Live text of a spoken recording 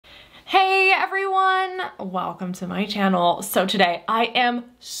everyone, welcome to my channel. So today I am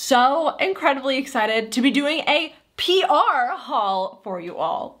so incredibly excited to be doing a PR haul for you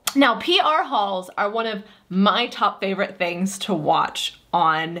all. Now, PR hauls are one of my top favorite things to watch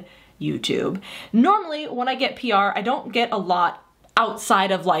on YouTube. Normally when I get PR, I don't get a lot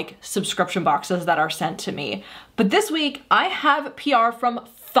outside of like subscription boxes that are sent to me. But this week I have PR from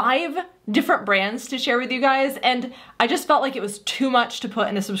 5 different brands to share with you guys, and I just felt like it was too much to put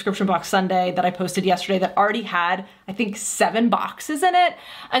in a subscription box Sunday that I posted yesterday that already had, I think, 7 boxes in it.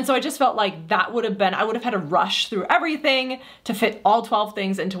 And so I just felt like that would have been, I would have had to rush through everything to fit all 12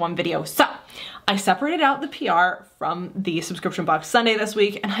 things into one video. So I separated out the PR from the subscription box Sunday this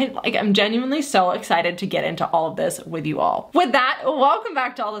week, and I'm genuinely so excited to get into all of this with you all. With that, welcome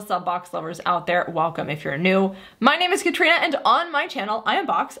back to all the sub box lovers out there. Welcome if you're new. My name is Katrina, and on my channel, I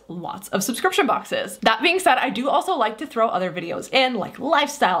unbox lots of subscription boxes. That being said, I do also like to throw other videos in, like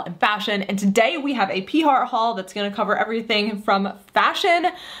lifestyle and fashion, and today we have a PR haul that's gonna cover everything from fashion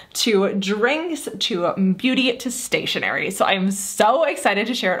to drinks to beauty to stationery. So I'm so excited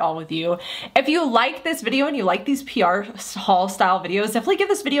to share it all with you. If you like this video and you like these PR haul style videos, definitely give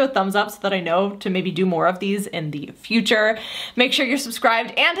this video a thumbs up so that I know to maybe do more of these in the future. Make sure you're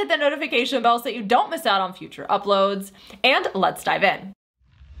subscribed and hit the notification bell so that you don't miss out on future uploads. And let's dive in.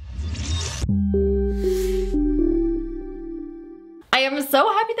 I am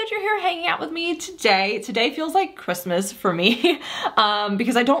so happy that you're here hanging out with me today. Today feels like Christmas for me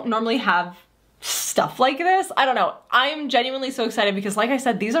because I don't normally have stuff like this. I don't know. I'm genuinely so excited because, like I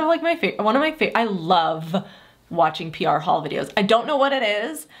said, these are like my favorite, one of my favorite. I love watching PR haul videos. I don't know what it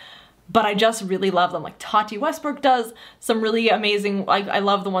is, but I just really love them. Like Tati Westbrook does some really amazing, I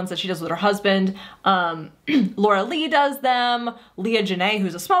love the ones that she does with her husband. Laura Lee does them. Leah Janae,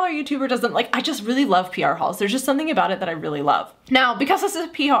 who's a smaller YouTuber, does them. Like, I just really love PR hauls. There's just something about it that I really love. Now, because this is a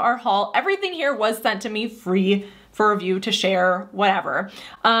PR haul, everything here was sent to me free for review, to share, whatever.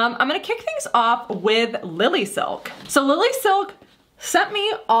 I'm gonna kick things off with Lilysilk. So Lilysilk sent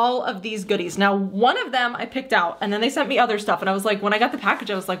me all of these goodies. Now, one of them I picked out, and then they sent me other stuff, and I was like, when I got the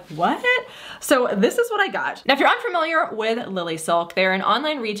package, I was like, what? So this is what I got. Now, if you're unfamiliar with Lilysilk, they're an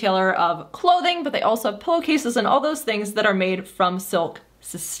online retailer of clothing, but they also have pillowcases and all those things that are made from silk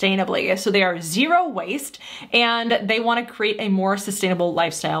sustainably. So they are zero waste, and they want to create a more sustainable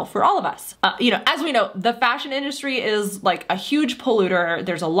lifestyle for all of us. You know, as we know, the fashion industry is like a huge polluter.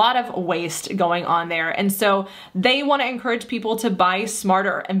 There's a lot of waste going on there. And so they want to encourage people to buy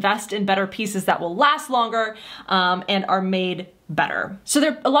smarter, invest in better pieces that will last longer and are made better.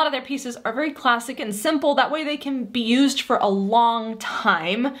 So a lot of their pieces are very classic and simple. That way they can be used for a long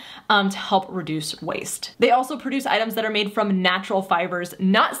time to help reduce waste. They also produce items that are made from natural fibers,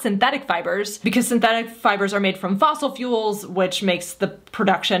 not synthetic fibers, because synthetic fibers are made from fossil fuels, which makes the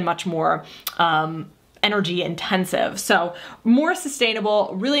production much more energy intensive. So more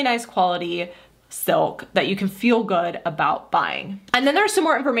sustainable, really nice quality silk that you can feel good about buying. And then there's some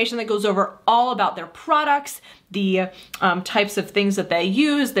more information that goes over all about their products, the types of things that they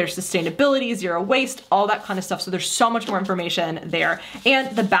use, their sustainability, zero waste, all that kind of stuff. So there's so much more information there.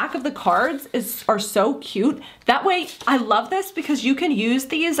 And the back of the cards are so cute. That way, I love this because you can use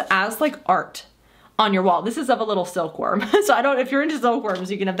these as like art on your wall. This is of a little silkworm. So I don't, if you're into silkworms,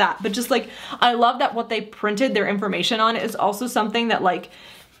 you can have that. But just like, I love that what they printed their information on is also something that like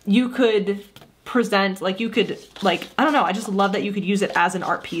you could present, like you could, like, I don't know, I just love that you could use it as an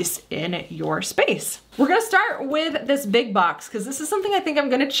art piece in your space. We're gonna start with this big box because this is something I think I'm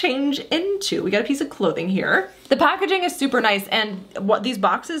gonna change into. We got a piece of clothing here. The packaging is super nice, and what these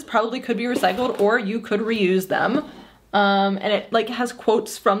boxes probably could be recycled or you could reuse them. And it like has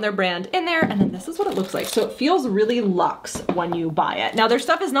quotes from their brand in there, and then this is what it looks like. So it feels really luxe when you buy it. Now their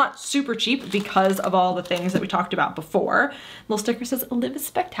stuff is not super cheap because of all the things that we talked about before. Little sticker says live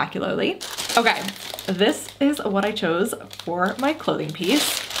spectacularly. Okay, this is what I chose for my clothing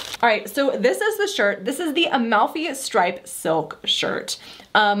piece. All right, so this is the shirt. This is the Amalfi Stripe Silk shirt.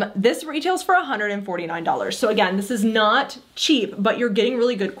 This retails for $149. So again, this is not cheap, but you're getting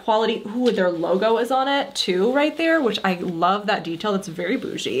really good quality. Ooh, their logo is on it too right there, which I love that detail. That's very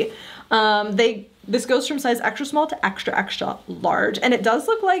bougie. This goes from size extra small to extra, extra large. And it does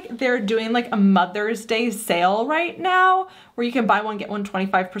look like they're doing like a Mother's Day sale right now where you can buy one, get one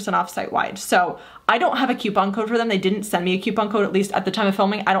 25% off site-wide. So I don't have a coupon code for them. They didn't send me a coupon code, at least at the time of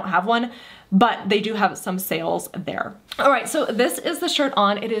filming. I don't have one, but they do have some sales there. All right, so this is the shirt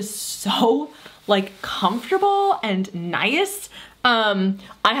on. It is so like comfortable and nice. I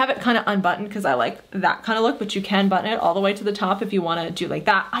have it kind of unbuttoned because I like that kind of look, but you can button it all the way to the top if you want to do like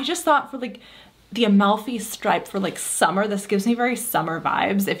that. I just thought for like the Amalfi stripe for like summer. This gives me very summer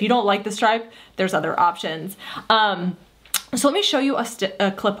vibes. If you don't like the stripe, there's other options. So let me show you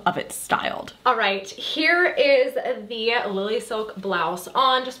a clip of it styled. All right, here is the Lilysilk blouse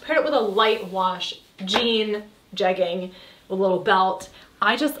on. Just paired it with a light wash jean jegging with a little belt.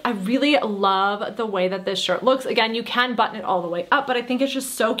 I really love the way that this shirt looks. Again, you can button it all the way up, but I think it's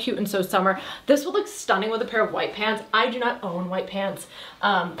just so cute and so summer. This would look stunning with a pair of white pants. I do not own white pants,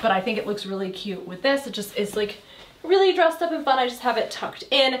 but I think it looks really cute with this. It just is like really dressed up and fun. I just have it tucked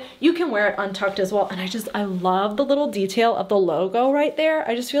in. You can wear it untucked as well. And I love the little detail of the logo right there.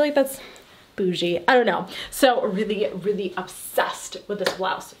 I just feel like that's bougie. I don't know. So really, really obsessed with this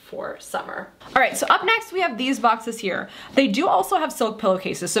blouse for summer. All right, so up next we have these boxes here. They do also have silk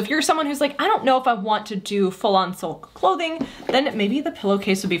pillowcases. So if you're someone who's like, I don't know if I want to do full-on silk clothing, then maybe the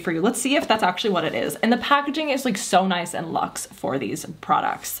pillowcase would be for you. Let's see if that's actually what it is. And the packaging is like so nice and luxe for these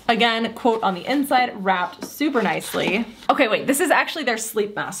products. Again, quote on the inside, wrapped super nicely. Okay, wait, this is actually their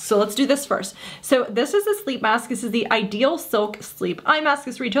sleep mask. So let's do this first. So this is a sleep mask. This is the Ideal Silk Sleep Eye Mask.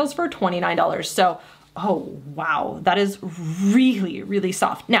 This retails for $29. So, oh wow, that is really, really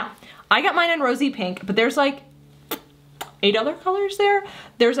soft. Now, I got mine in rosy pink, but there's like 8 other colors there.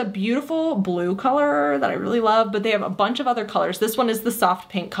 There's a beautiful blue color that I really love, but they have a bunch of other colors. This one is the soft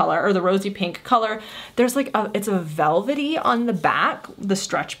pink color, or the rosy pink color. There's like it's a velvety on the back, the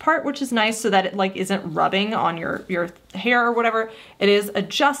stretch part, which is nice so that it like isn't rubbing on your hair or whatever. It is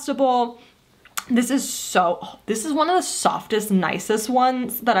adjustable. This is one of the softest, nicest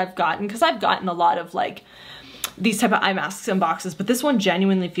ones that I've gotten, because I've gotten a lot of like these type of eye masks in boxes, but this one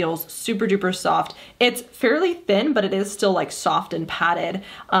genuinely feels super duper soft. It's fairly thin, but it is still like soft and padded.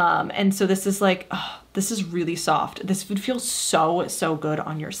 And so this is like, oh, this is really soft. This would feel so, so good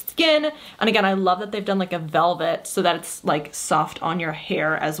on your skin. And again, I love that they've done like a velvet so that it's like soft on your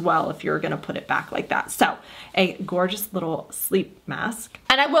hair as well if you're gonna put it back like that. So a gorgeous little sleep mask.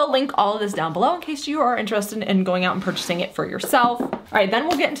 And I will link all of this down below in case you are interested in going out and purchasing it for yourself. All right, then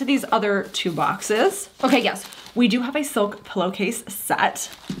we'll get into these other 2 boxes. Okay, yes, we do have a silk pillowcase set.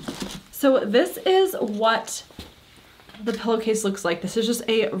 So this is what the pillowcase looks like. This is just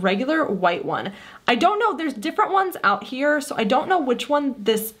a regular white one. I don't know, there's different ones out here, so I don't know which one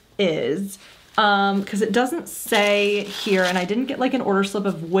this is, because it doesn't say here, and I didn't get like an order slip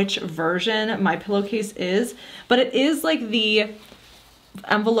of which version my pillowcase is, but it is like the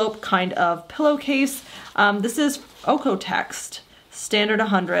envelope kind of pillowcase. This is Okotext, standard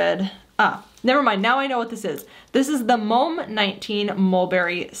 100. Never mind, now I know what this is. This is the Mom 19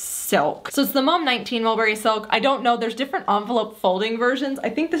 Mulberry Silk. So it's the Mom 19 Mulberry Silk. I don't know, there's different envelope folding versions. I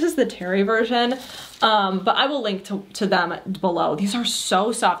think this is the Terry version, but I will link to them below. These are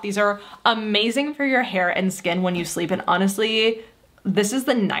so soft. These are amazing for your hair and skin when you sleep. And honestly, this is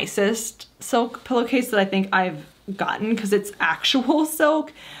the nicest silk pillowcase that I think I've gotten because it's actual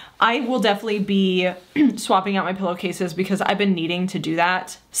silk. I will definitely be swapping out my pillowcases because I've been needing to do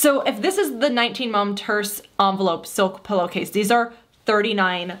that. So if this is the 19 Mom Terse envelope silk pillowcase, these are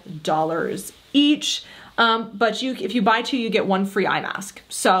 $39 each. But if you buy 2, you get 1 free eye mask.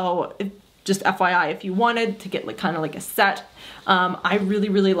 So just FYI, if you wanted to get like kind of like a set, I really,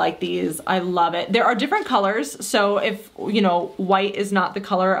 really like these. I love it. There are different colors. So if, you know, white is not the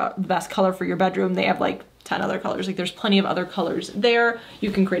color, the best color for your bedroom, they have like 10 other colors. Like there's plenty of other colors there.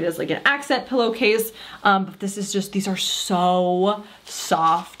 You can create it as like an accent pillowcase. But this is just, these are so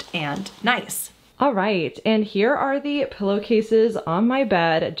soft and nice. All right, and here are the pillowcases on my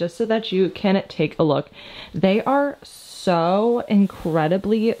bed, just so that you can take a look. They are so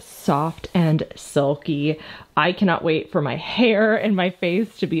incredibly soft and silky. I cannot wait for my hair and my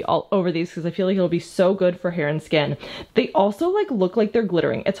face to be all over these because I feel like it'll be so good for hair and skin. They also like look like they're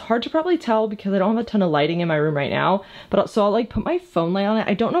glittering. It's hard to probably tell because I don't have a ton of lighting in my room right now, but so I'll like put my phone light on it.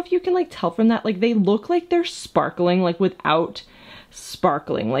 I don't know if you can like tell from that, like they look like they're sparkling like without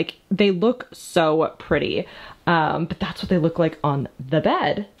sparkling. Like they look so pretty, but that's what they look like on the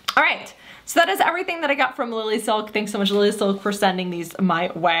bed. All right. So that is everything that I got from Lilysilk. Thanks so much, Lilysilk, for sending these my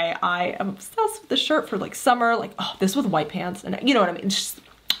way. I am obsessed with the shirt for like summer, like, oh, this with white pants, and you know what I mean?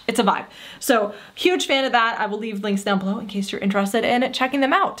 It's a vibe. So huge fan of that. I will leave links down below in case you're interested in checking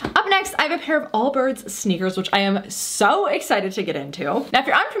them out. Up next, I have a pair of Allbirds sneakers, which I am so excited to get into. Now, if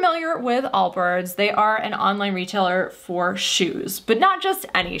you're unfamiliar with Allbirds, they are an online retailer for shoes, but not just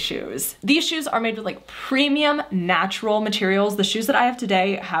any shoes. These shoes are made with like premium natural materials. The shoes that I have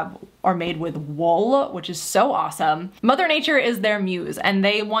today are made with wool, which is so awesome. Mother Nature is their muse, and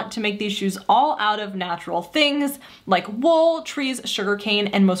they want to make these shoes all out of natural things like wool, trees, sugarcane,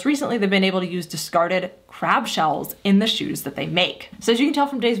 and most recently they've been able to use discarded crab shells in the shoes that they make. So as you can tell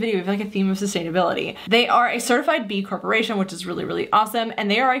from today's video, we have like a theme of sustainability. They are a certified B Corporation, which is really, really awesome. And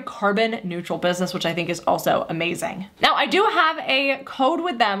they are a carbon neutral business, which I think is also amazing. Now I do have a code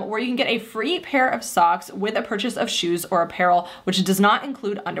with them where you can get a free pair of socks with a purchase of shoes or apparel, which does not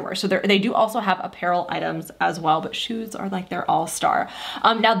include underwear. So they do also have apparel items as well, but shoes are like their all-star.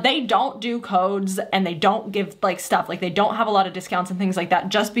 Now they don't do codes and they don't give like stuff, like they don't have a lot of discounts and things like that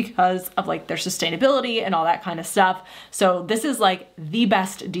just because of like their sustainability and all that kind of stuff. So this is like the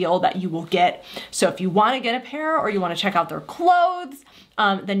best deal that you will get. So if you want to get a pair or you want to check out their clothes,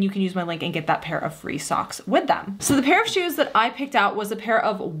 then you can use my link and get that pair of free socks with them. So the pair of shoes that I picked out was a pair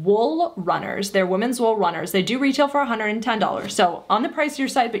of wool runners. They're women's wool runners. They do retail for $110. So on the pricier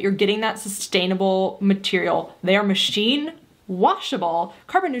side, but you're getting that sustainable material. They are machine washable,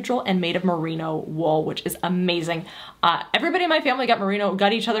 carbon neutral, and made of merino wool, which is amazing. Everybody in my family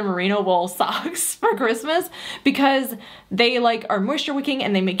got each other merino wool socks for Christmas because they like are moisture wicking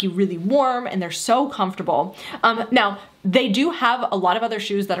and they make you really warm and they're so comfortable. Now they do have a lot of other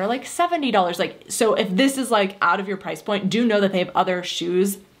shoes that are like $70. Like, so if this is like out of your price point, do know that they have other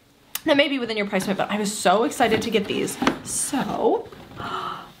shoes that may be within your price point, but I was so excited to get these. So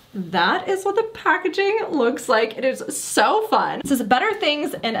that is what the packaging looks like. It is so fun. It says better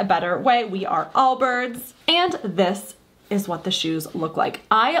things in a better way. We are Allbirds. And this is what the shoes look like.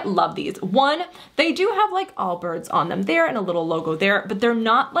 I love these. One, they do have like Allbirds on them there and a little logo there, but they're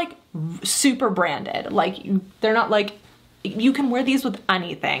not like super branded. Like they're not like, you can wear these with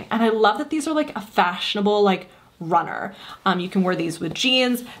anything. And I love that these are like a fashionable like runner. You can wear these with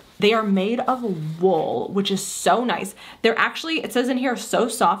jeans. They are made of wool, which is so nice. They're actually, it says in here, so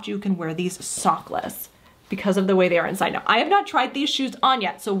soft you can wear these sockless because of the way they are inside. Now, I have not tried these shoes on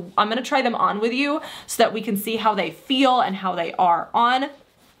yet, so I'm gonna try them on with you so that we can see how they feel and how they are on.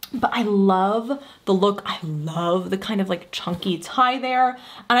 But I love the look. I love the kind of like chunky tie there.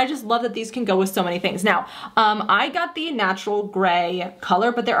 And I just love that these can go with so many things. Now, I got the natural gray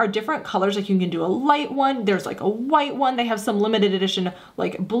color, but there are different colors. Like you can do a light one. There's like a white one. They have some limited edition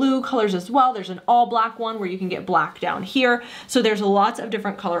like blue colors as well. There's an all black one where you can get black down here. So there's lots of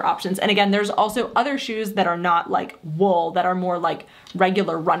different color options. And again, there's also other shoes that are not like wool, that are more like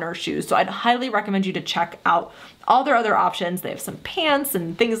regular runner shoes. So I'd highly recommend you to check out all their other options. They have some pants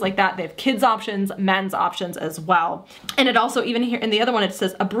and things like that. They have kids options, men's options as well. And it also, even here in the other one, it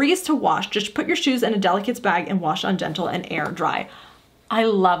says a breeze to wash. Just put your shoes in a delicate's bag and wash on gentle and air dry. I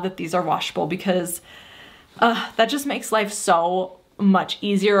love that these are washable because that just makes life so much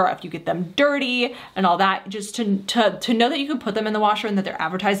easier if you get them dirty and all that. Just to know that you can put them in the washer and that they're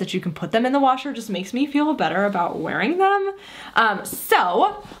advertised that you can put them in the washer just makes me feel better about wearing them.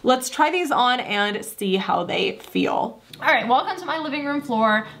 So let's try these on and see how they feel. All right, welcome to my living room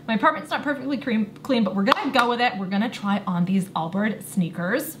floor. My apartment's not perfectly clean, but we're gonna go with it. We're gonna try on these Allbirds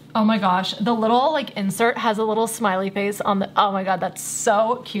sneakers. Oh my gosh, the little like insert has a little smiley face on the, oh my God, that's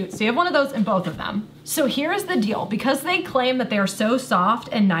so cute. So you have one of those in both of them. So here's the deal. Because they claim that they are so soft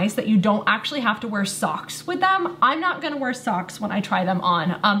and nice that you don't actually have to wear socks with them, I'm not gonna wear socks when I try them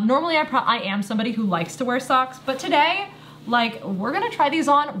on. Normally I am somebody who likes to wear socks, but today, like, we're gonna try these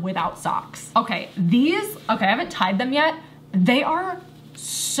on without socks. Okay, I haven't tied them yet. They are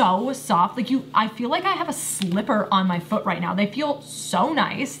so soft. Like I feel like I have a slipper on my foot right now. They feel so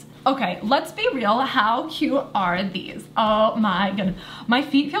nice. Okay, let's be real. How cute are these? Oh my goodness. My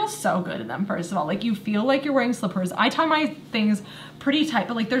feet feel so good in them, first of all. Like you feel like you're wearing slippers. I tie my things pretty tight,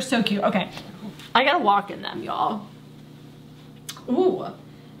 but like they're so cute. Okay, I gotta walk in them, y'all. Ooh,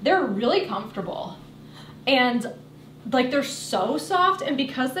 they're really comfortable. And like they're so soft, and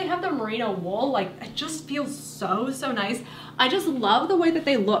because they have the merino wool, like it just feels so nice. I just love the way that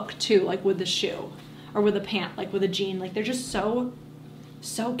they look too, like with the shoe or with a pant, like with a jean. Like they're just so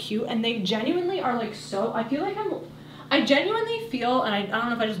cute, and they genuinely are like so, I genuinely feel, and I don't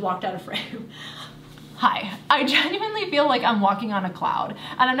know if I just walked out of frame. Hi, I genuinely feel like I'm walking on a cloud.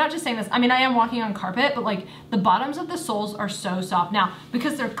 And I'm not just saying this, I mean, I am walking on carpet, but like the bottoms of the soles are so soft. Now,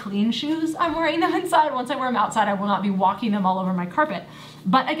 because they're clean shoes, I'm wearing them inside. Once I wear them outside, I will not be walking them all over my carpet.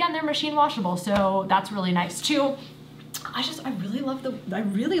 But again, they're machine washable, so that's really nice too. I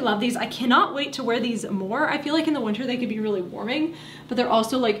really love these. I cannot wait to wear these more. I feel like in the winter they could be really warming, but they're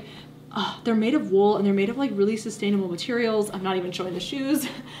also like, they're made of wool and they're made of like really sustainable materials. I'm not even showing the shoes.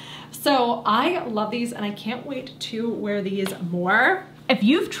 So I love these and I can't wait to wear these more. If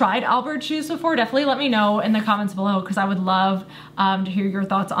you've tried Allbirds shoes before, definitely let me know in the comments below because I would love to hear your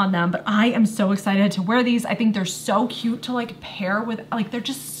thoughts on them. But I am so excited to wear these. I think they're so cute to like pair with, like they're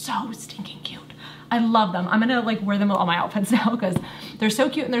just so stinking cute. I love them. I'm gonna like wear them with all my outfits now because They're so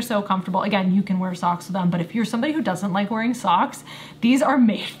cute and they're so comfortable. Again, you can wear socks with them, but if you're somebody who doesn't like wearing socks, these are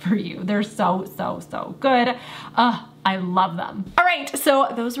made for you. They're so, so, so good. I love them. All right,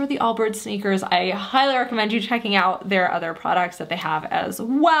 so those were the Allbirds sneakers. I highly recommend you checking out their other products that they have as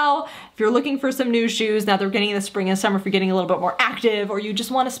well. If you're looking for some new shoes, now they're getting in the spring and summer, if you're getting a little bit more active, or you just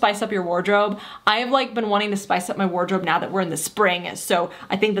want to spice up your wardrobe. I have like been wanting to spice up my wardrobe now that we're in the spring, so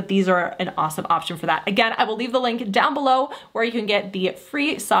I think that these are an awesome option for that. Again, I will leave the link down below where you can get the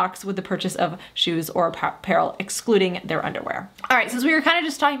free socks with the purchase of shoes or apparel, excluding their underwear. All right, since we were kind of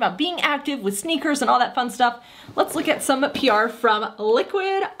just talking about being active with sneakers and all that fun stuff, let's look at some PR from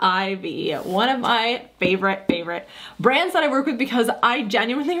Liquid IV, one of my favorite brands that I work with because I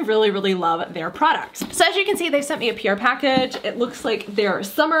genuinely really love their products. So as you can see, they sent me a PR package. It looks like they're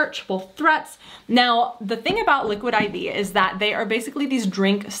summer triple threats. Now, the thing about Liquid IV is that they are basically these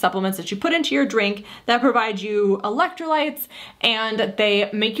drink supplements that you put into your drink that provide you electrolytes, and they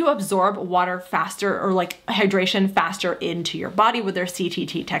make you absorb water faster, or like hydration faster into your body with their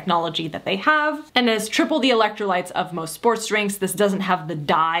CTT technology that they have. And it has triple the electrolytes of most sports drinks. This doesn't have the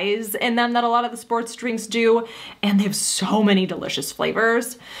dyes in them that a lot of the sports drinks do, and they have so many delicious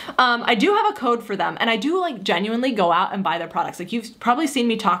flavors. I do have a code for them, and I do like genuinely go out and buy their products. Like, you've probably seen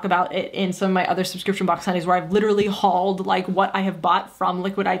me talk about it in some of my other subscription box honeys where I've literally hauled like what I have bought from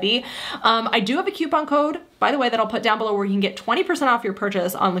Liquid IV. I do have a coupon code, by the way, that I'll put down below where you can get 20% off your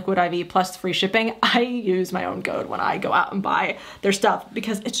purchase on Liquid IV plus free shipping. I use my own code when I go out and buy their stuff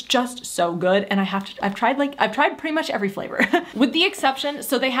because it's just so good, and I've tried pretty much every flavor. With the exception,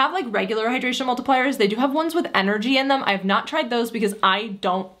 so they have like regular hydration multipliers. They do have ones with energy in them. I have not tried those because I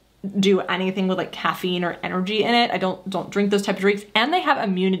don't do anything with like caffeine or energy in it. I don't drink those type of drinks. And they have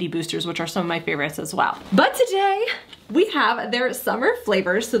immunity boosters, which are some of my favorites as well. But today we have their summer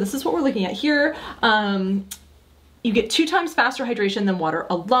flavors. So this is what we're looking at here. You get 2 times faster hydration than water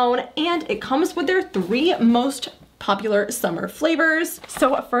alone, and it comes with their 3 most popular summer flavors.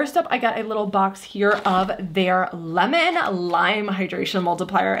 So first up, I got a little box here of their lemon lime hydration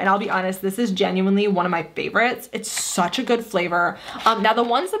multiplier, and I'll be honest, this is genuinely one of my favorites. It's such a good flavor. Now the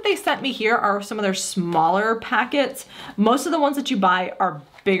ones that they sent me here are some of their smaller packets. Most of the ones that you buy are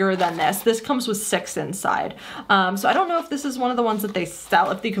bigger than this. This comes with 6 inside. So I don't know if this is one of the ones that they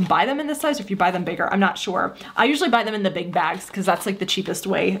sell, if you can buy them in this size or if you buy them bigger. I'm not sure. I usually buy them in the big bags because that's like the cheapest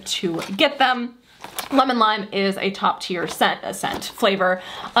way to get them. Lemon lime is a top tier scent flavor.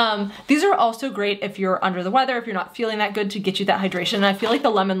 These are also great if you're under the weather, if you're not feeling that good, to get you that hydration. And I feel like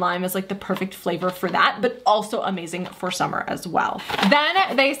the lemon lime is like the perfect flavor for that, but also amazing for summer as well.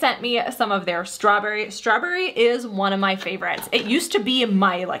 Then they sent me some of their strawberry. Strawberry is one of my favorites. It used to be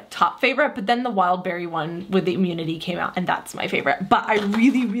my like top favorite, but then the wild berry one with the immunity came out, and that's my favorite. But I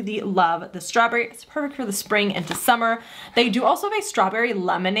really love the strawberry. It's perfect for the spring into summer. They do also have a strawberry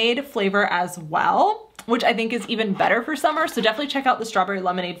lemonade flavor as well, which I think is even better for summer. So definitely check out the strawberry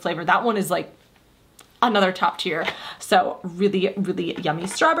lemonade flavor. That one is like another top tier. So really yummy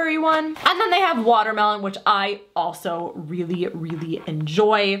strawberry one. And then they have watermelon, which I also really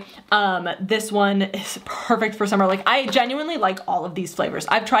enjoy. This one is perfect for summer. Like, I genuinely like all of these flavors.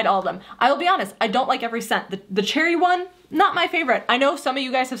 I've tried all of them. I will be honest, I don't like every scent. The cherry one, not my favorite. I know some of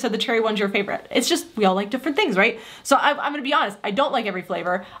you guys have said the cherry one's your favorite. It's just, we all like different things, right? So I'm gonna be honest, I don't like every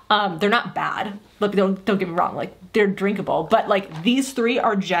flavor. They're not bad. Look, don't get me wrong, like, they're drinkable, but like, these 3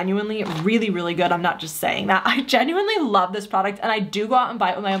 are genuinely really good. I'm not just saying that. I genuinely love this product, and I do go out and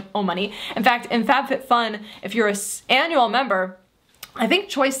buy it with my own money. In fact, in FabFitFun, if you're an annual member, I think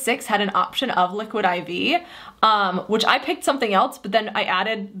Choice 6 had an option of Liquid IV, which I picked something else, but then I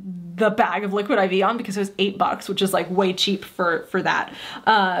added the bag of Liquid IV on because it was $8, which is like way cheap for that.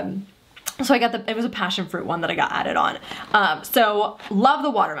 So I got it was a passion fruit one that I got added on. So love the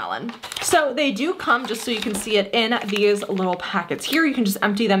watermelon. So they do come, just so you can see it, in these little packets here. You can just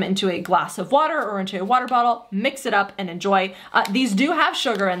empty them into a glass of water or into a water bottle, mix it up and enjoy. These do have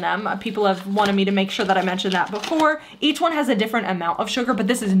sugar in them. People have wanted me to make sure that I mentioned that before. Each one has a different amount of sugar, but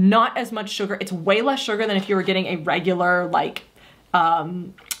this is not as much sugar. It's way less sugar than if you were getting a regular like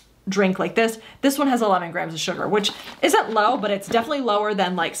drink like this. This one has 11 grams of sugar, which isn't low, but it's definitely lower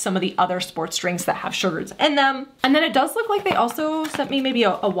than like some of the other sports drinks that have sugars in them. And then it does look like they also sent me maybe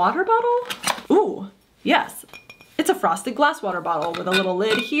a water bottle. Ooh, yes. It's a frosted glass water bottle with a little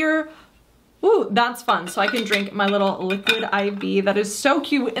lid here. Ooh, that's fun. So I can drink my little Liquid IV. That is so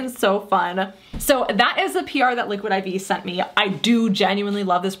cute and so fun. So that is the PR that Liquid IV sent me. I do genuinely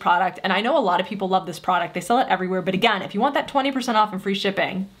love this product, and I know a lot of people love this product. They sell it everywhere, but again, if you want that 20% off and free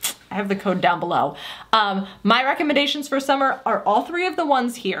shipping, I have the code down below. My recommendations for summer are all three of the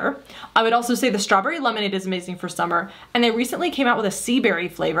ones here. I would also say the strawberry lemonade is amazing for summer. And they recently came out with a sea berry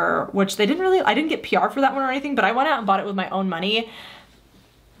flavor, which I didn't get PR for that one or anything, but I went out and bought it with my own money.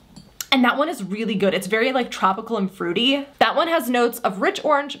 And that one is really good. It's very like tropical and fruity. That one has notes of rich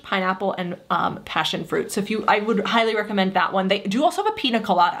orange, pineapple, and passion fruit. So I would highly recommend that one. They do also have a pina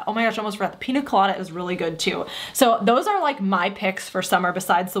colada. Oh my gosh, I almost forgot. The pina colada is really good too. So those are like my picks for summer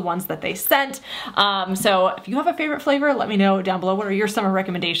besides the ones that they sent. So if you have a favorite flavor, let me know down below. What are your summer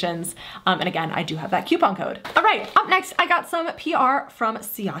recommendations? And again, I do have that coupon code. All right, up next, I got some PR from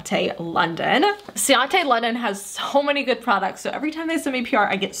Ciate London. Ciate London has so many good products. So every time they send me PR,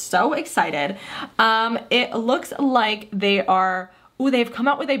 I get so excited. It looks like they've come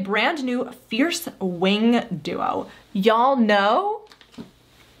out with a brand new Fierce Wing Duo. Y'all know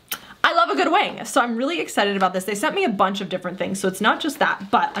I love a good wing, so I'm really excited about this. They sent me a bunch of different things, so it's not just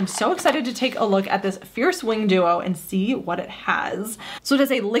that, but I'm so excited to take a look at this Fierce Wing Duo and see what it has. So it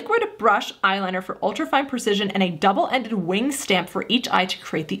has a liquid brush eyeliner for ultra fine precision and a double-ended wing stamp for each eye to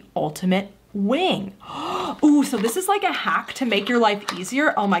create the ultimate wing. Ooh, so this is like a hack to make your life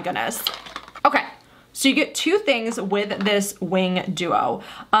easier. Oh my goodness. Okay, so you get two things with this wing duo.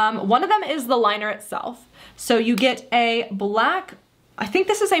 One of them is the liner itself. So you get a black, I think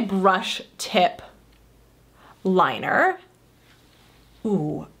this is a brush tip liner.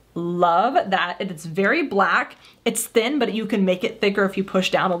 Ooh, love that. It's very black. It's thin, but you can make it thicker if you push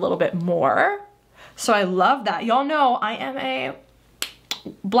down a little bit more. So I love that. Y'all know I am a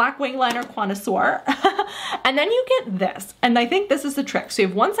black wing liner connoisseur. And then you get this, and I think this is the trick. So you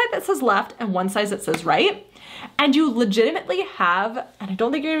have one side that says left and one side that says right, and you legitimately have, and I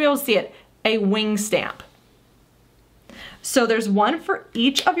don't think you're gonna be able to see it, a wing stamp. So there's one for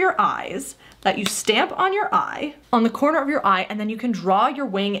each of your eyes that you stamp on your eye, on the corner of your eye, and then you can draw your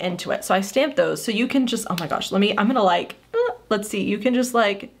wing into it. So I stamped those, so you can just, oh my gosh, I'm gonna like, let's see, you can just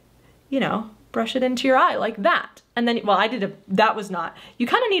like, you know, brush it into your eye like that. And then, well, that was not, you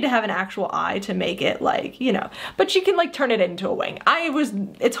kind of need to have an actual eye to make it like, you know, but you can like turn it into a wing.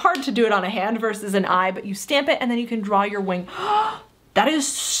 It's hard to do it on a hand versus an eye, but you stamp it and then you can draw your wing. That is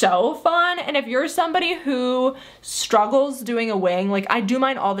so fun. And if you're somebody who struggles doing a wing, like I do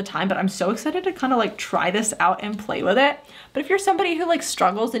mine all the time, but I'm so excited to kind of like try this out and play with it. But if you're somebody who like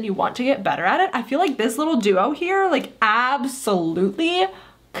struggles and you want to get better at it, I feel like this little duo here, like absolutely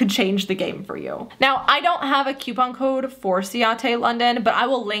could change the game for you. Now, I don't have a coupon code for Ciate London, but I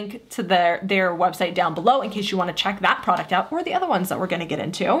will link to their website down below in case you want to check that product out or the other ones that we're going to get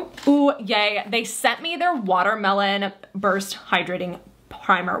into. Ooh, yay. They sent me their Watermelon Burst Hydrating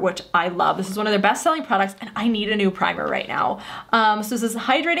Primer, which I love. This is one of their best-selling products, and I need a new primer right now. So this is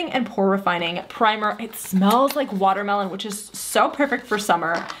Hydrating and Pore Refining Primer. It smells like watermelon, which is so perfect for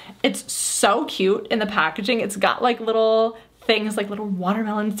summer. It's so cute in the packaging. It's got like little things like little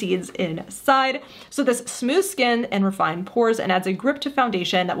watermelon seeds inside. So this smooth skin and refined pores and adds a grip to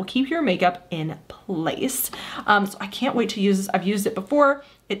foundation that will keep your makeup in place. So I can't wait to use this. I've used it before.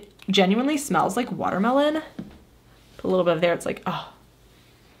 It genuinely smells like watermelon. Put a little bit of there. It's like, oh,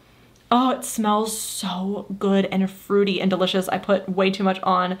 it smells so good and fruity and delicious. I put way too much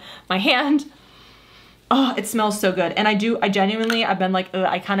on my hand. Oh, it smells so good. And I've been like,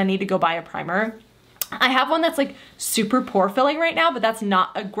 I kind of need to go buy a primer. I have one that's like super pore filling right now, but that's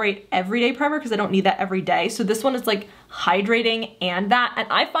not a great everyday primer because I don't need that every day. So this one is like hydrating and that.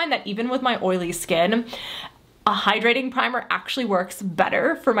 And I find that even with my oily skin, a hydrating primer actually works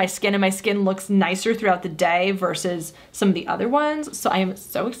better for my skin, and my skin looks nicer throughout the day versus some of the other ones. So I am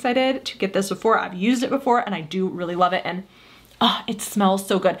so excited to get this before. I've used it before and I do really love it. And it smells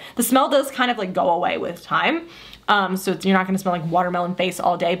so good. The smell does kind of like go away with time. So you're not gonna smell like watermelon face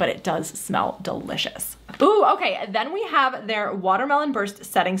all day, but it does smell delicious. Ooh, okay, then we have their Watermelon Burst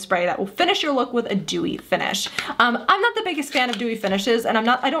Setting Spray that will finish your look with a dewy finish. I'm not the biggest fan of dewy finishes, and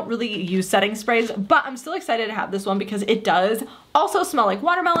I don't really use setting sprays, but I'm still excited to have this one because it does also smell like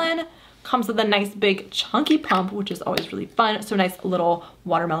watermelon. Comes with a nice big chunky pump, which is always really fun. So nice little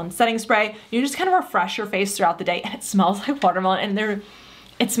watermelon setting spray. You just kind of refresh your face throughout the day, and it smells like watermelon, and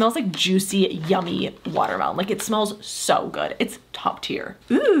it smells like juicy, yummy watermelon. Like it smells so good. It's top tier.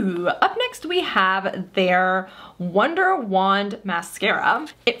 Ooh, up next we have their Wonder Wand Mascara.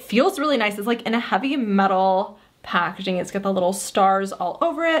 It feels really nice. It's like in a heavy metal packaging. It's got the little stars all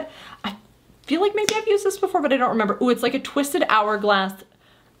over it. I feel like maybe I've used this before, but I don't remember. Ooh, it's like a twisted hourglass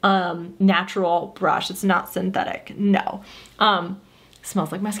natural brush. It's not synthetic, no.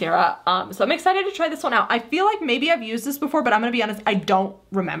 Smells like mascara. So I'm excited to try this one out. I feel like maybe I've used this before, but I'm gonna be honest, I don't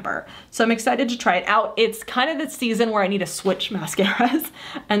remember. So I'm excited to try it out. It's kind of the season where I need to switch mascaras.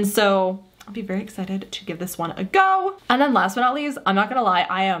 And so I'll be very excited to give this one a go. And then last but not least, I'm not gonna lie,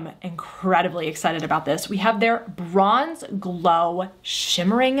 I am incredibly excited about this. We have their Bronze Glow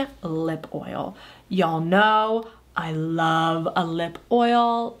Shimmering Lip Oil. Y'all know I love a lip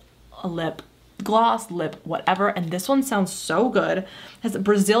oil, a lip gloss, lip whatever, and this one sounds so good. It has a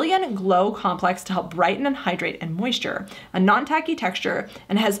Brazilian Glow Complex to help brighten and hydrate and moisture, a non-tacky texture,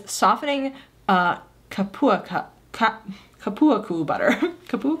 and has softening capuacu butter.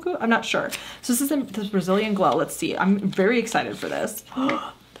 Capuacu? I'm not sure. So this is this Brazilian Glow. Let's see. I'm very excited for this.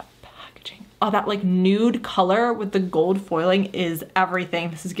 The packaging. Oh, that like nude color with the gold foiling is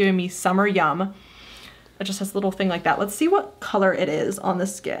everything. This is giving me summer yum. It just has a little thing like that. Let's see what color it is on the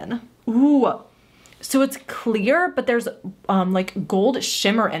skin. Ooh. So it's clear, but there's like gold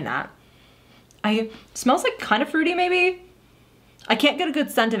shimmer in that. It smells like kind of fruity maybe. I can't get a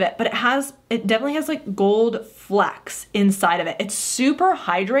good scent of it, but it definitely has like gold flecks inside of it. It's super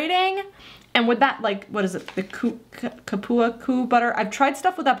hydrating. And with that, like, what is it? The capuacu butter. I've tried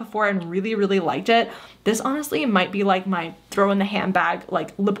stuff with that before and really, really liked it. This honestly might be like my throw in the handbag,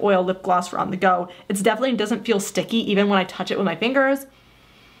 like lip oil, lip gloss for on the go. It definitely doesn't feel sticky even when I touch it with my fingers.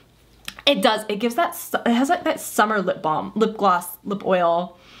 It does. It gives that, it has like that summer lip balm, lip gloss, lip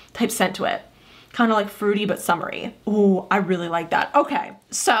oil type scent to it. Kind of like fruity but summery. Ooh, I really like that. Okay,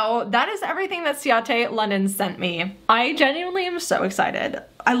 so that is everything that Ciate London sent me. I genuinely am so excited.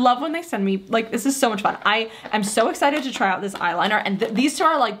 I love when they send me, like, this is so much fun. I am so excited to try out this eyeliner, and these two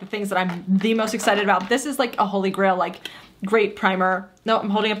are like the things that I'm the most excited about. This is like a holy grail, like great primer. No, I'm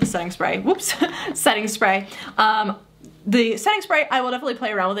holding up the setting spray. Whoops, setting spray. The setting spray I will definitely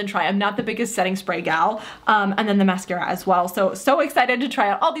play around with and try. I'm not the biggest setting spray gal. And then the mascara as well. So excited to try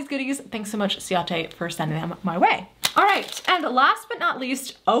out all these goodies. Thanks so much, Ciate, for sending them my way. All right, and last but not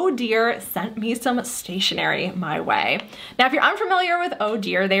least, Ohh Deer sent me some stationery my way. Now, if you're unfamiliar with Ohh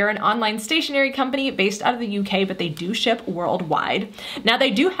Deer, they are an online stationery company based out of the UK, but they do ship worldwide. Now,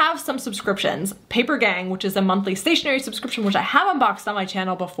 they do have some subscriptions. Paper Gang, which is a monthly stationery subscription, which I have unboxed on my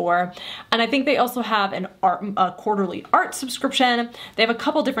channel before. And I think they also have a quarterly art subscription. They have a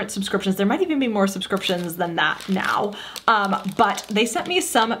couple different subscriptions. There might even be more subscriptions than that now. But they sent me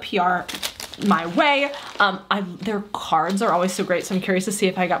some PR my way. Their cards are always so great, so I'm curious to see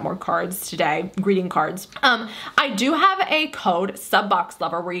if I got more cards today, greeting cards. I do have a code,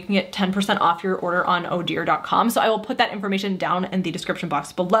 SubBoxLover, where you can get 10% off your order on ohhdeer.com, so I will put that information down in the description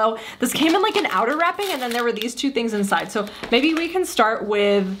box below. This came in like an outer wrapping, and then there were these two things inside, so maybe we can start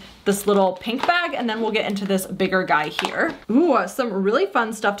with this little pink bag, and then we'll get into this bigger guy here. Ooh, some really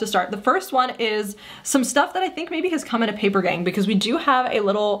fun stuff to start. The first one is some stuff that I think maybe has come in a Paper Gang, because we do have a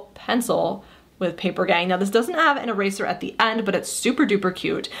little pencil with Paper Gang. Now, this doesn't have an eraser at the end, but it's super duper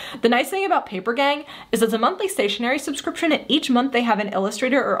cute. The nice thing about Paper Gang is it's a monthly stationery subscription, and each month they have an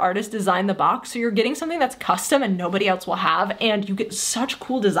illustrator or artist design the box, so you're getting something that's custom and nobody else will have, and you get such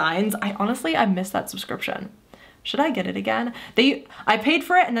cool designs. I miss that subscription. Should I get it again? I paid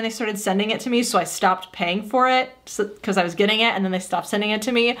for it and then they started sending it to me, so I stopped paying for it because I was getting it, and then they stopped sending it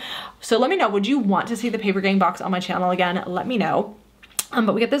to me. So let me know, would you want to see the Paper Gang box on my channel again? Let me know.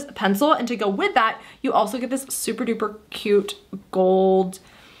 But we get this pencil, and to go with that, you also get this super duper cute gold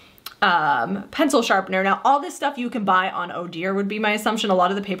pencil sharpener. Now, all this stuff you can buy on Ohh Deer would be my assumption. A lot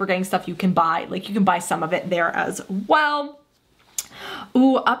of the Paper Gang stuff you can buy, like you can buy some of it there as well.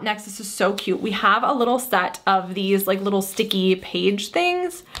 Ooh, up next, this is so cute. We have a little set of these like little sticky page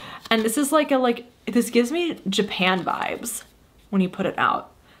things. And this is like this gives me Japan vibes when you put it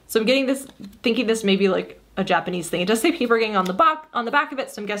out. So I'm getting this, thinking this may be like a Japanese thing. It does say Paper Gang on the back of it,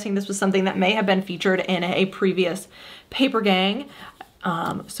 so I'm guessing this was something that may have been featured in a previous Paper Gang.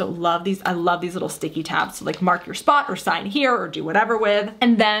 So love these. I love these little sticky tabs. So like mark your spot or sign here or do whatever with.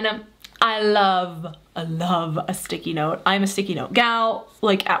 And then I love a sticky note. I'm a sticky note gal.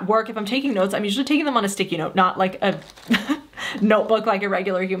 Like at work, if I'm taking notes, I'm usually taking them on a sticky note, not like a notebook like a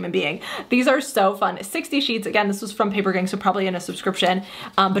regular human being. These are so fun. 60 sheets. Again, this was from Paper Gang, so probably in a subscription,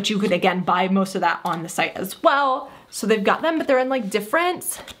 but you could again buy most of that on the site as well. So they've got them, but they're in like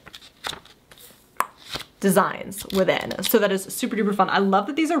different designs within. So that is super duper fun. I love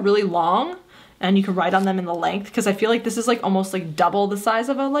that these are really long and you can write on them in the length, because I feel like this is like almost like double the size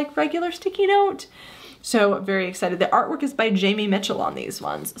of a like regular sticky note. So very excited. The artwork is by Jamie Mitchell on these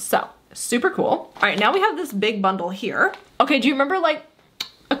ones. So super cool. All right, now we have this big bundle here. Okay, do you remember like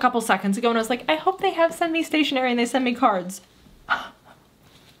a couple seconds ago when I was like, I hope they have send me stationery and they send me cards?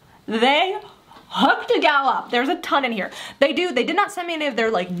 They hooked to gallop. There's a ton in here. They did not send me any of their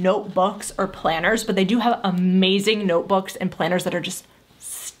like notebooks or planners, but they do have amazing notebooks and planners that are just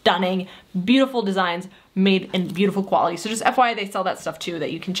stunning, beautiful designs made in beautiful quality. So just FYI, they sell that stuff too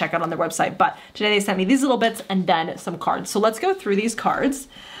that you can check out on their website. But today they sent me these little bits and then some cards. So let's go through these cards.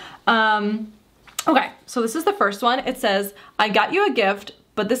 Okay, so this is the first one. It says, I got you a gift,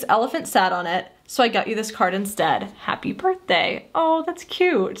 but this elephant sat on it, so I got you this card instead. Happy birthday. Oh, that's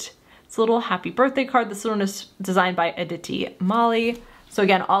cute. It's a little happy birthday card. This one is designed by Aditi Mali. So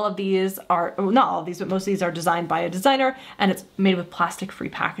again, all of these are, not all of these, but most of these are designed by a designer, and it's made with plastic-free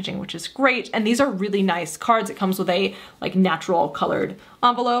packaging, which is great. And these are really nice cards. It comes with a like natural colored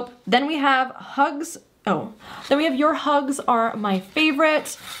envelope. Then we have hugs. Oh, then we have your hugs are my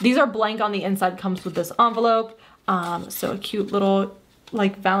favorite. These are blank on the inside, comes with this envelope. So a cute little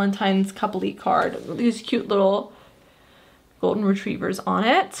like Valentine's couple-y card. These cute little golden retrievers on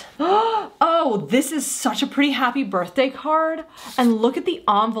it. Oh, this is such a pretty happy birthday card. And look at the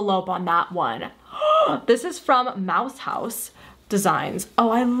envelope on that one. This is from Mouse House Designs. Oh,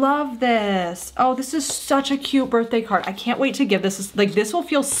 I love this. Oh, this is such a cute birthday card. I can't wait to give this, like this will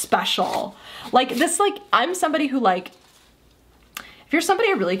feel special. Like this, like I'm somebody who like, if you're somebody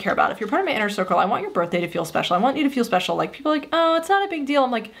I really care about, if you're part of my inner circle, I want your birthday to feel special. I want you to feel special. Like people are like, oh, it's not a big deal.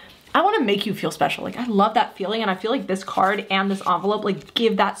 I'm like, I want to make you feel special. Like I love that feeling, and I feel like this card and this envelope like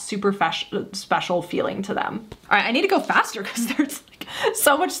give that super special feeling to them. All right, I need to go faster because there's like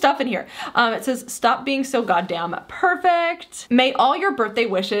so much stuff in here. It says, stop being so goddamn perfect. May all your birthday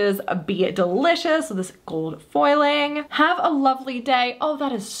wishes be delicious. So this gold foiling. Have a lovely day. Oh,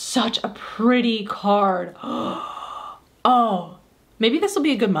 that is such a pretty card. Oh. Maybe this will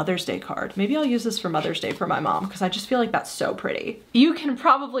be a good Mother's Day card. Maybe I'll use this for Mother's Day for my mom because I just feel like that's so pretty. You can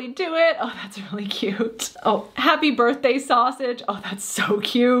probably do it. Oh, that's really cute. Oh, happy birthday sausage. Oh, that's so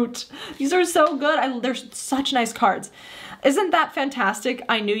cute. These are so good. They're such nice cards. Isn't that fantastic?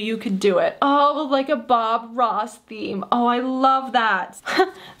 I knew you could do it. Oh, like a Bob Ross theme. Oh, I love that.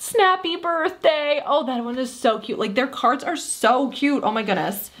 Snappy birthday. Oh, that one is so cute. Like their cards are so cute. Oh my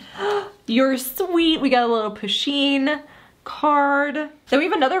goodness. You're sweet. We got a little Pusheen card. Then we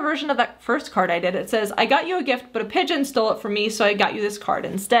have another version of that first card I did. It says, I got you a gift, but a pigeon stole it from me, so I got you this card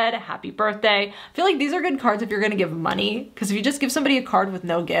instead. Happy birthday. I feel like these are good cards if you're gonna give money, because if you just give somebody a card with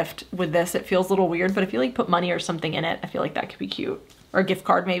no gift with this, it feels a little weird, but if you like put money or something in it, I feel like that could be cute. Or a gift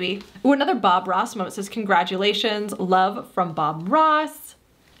card maybe. Ooh, another Bob Ross moment. It says, congratulations, love from Bob Ross.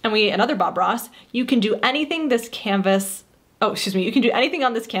 And another Bob Ross, you can do anything this canvas, oh, excuse me, you can do anything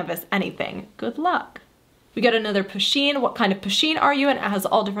on this canvas, anything. Good luck. We got another Pusheen. What kind of Pusheen are you? And it has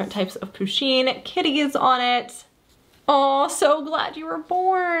all different types of Pusheen kitties on it. Oh, so glad you were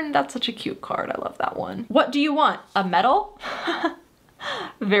born. That's such a cute card. I love that one. What do you want? A medal?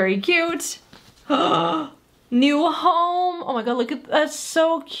 Very cute. New home. Oh my God, look at that. That's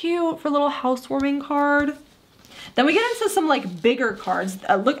so cute for a little housewarming card. Then we get into some like bigger cards.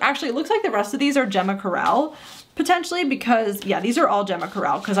 Actually, it looks like the rest of these are Gemma Corral. Potentially because, yeah, these are all Gemma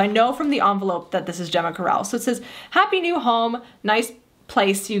Corral because I know from the envelope that this is Gemma Corral. So it says, happy new home, nice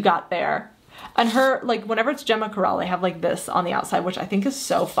place you got there. And her, like, whenever it's Gemma Corral, they have like this on the outside, which I think is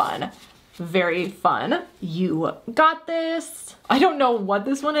so fun. Very fun. You got this. I don't know what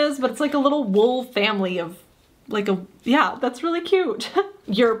this one is, but it's like a little wool family of like yeah, that's really cute.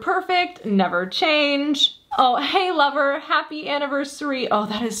 You're perfect, never change. Oh, hey lover, happy anniversary. Oh,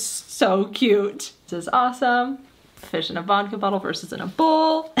 that is so cute. This is awesome. Fish in a vodka bottle versus in a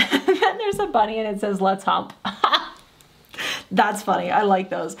bowl. And then there's a bunny and it says, let's hump. That's funny. I like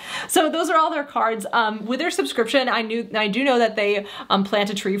those. So those are all their cards. With their subscription, I do know that they plant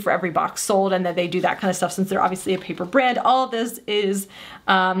a tree for every box sold and that they do that kind of stuff since they're obviously a paper brand. All of this is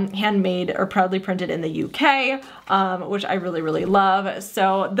handmade or proudly printed in the UK, which I really, really love.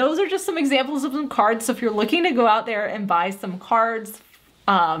 So those are just some examples of some cards. So if you're looking to go out there and buy some cards,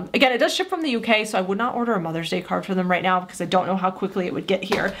 again, it does ship from the UK, so I would not order a Mother's Day card for them right now because I don't know how quickly it would get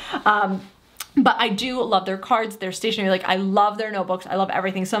here. But I do love their cards, their stationery. Like, I love their notebooks. I love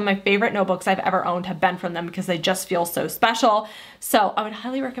everything. Some of my favorite notebooks I've ever owned have been from them because they just feel so special. So I would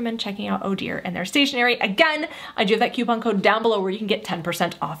highly recommend checking out Ohh Deer and their stationery. Again, I do have that coupon code down below where you can get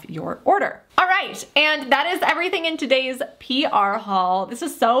 10% off your order. All right, and that is everything in today's PR haul. This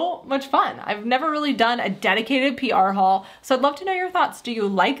is so much fun. I've never really done a dedicated PR haul, so I'd love to know your thoughts. Do you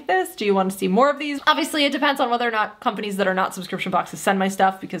like this? Do you want to see more of these? Obviously, it depends on whether or not companies that are not subscription boxes send my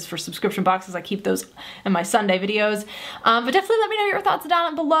stuff, because for subscription boxes, I I keep those in my Sunday videos. But definitely let me know your thoughts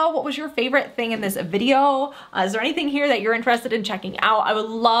down below. What was your favorite thing in this video? Is there anything here that you're interested in checking out? I would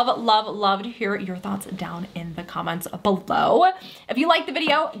love, love, love to hear your thoughts down in the comments below. If you liked the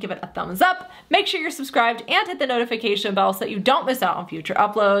video, give it a thumbs up. Make sure you're subscribed and hit the notification bell so that you don't miss out on future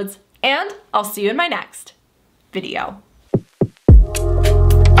uploads. And I'll see you in my next video.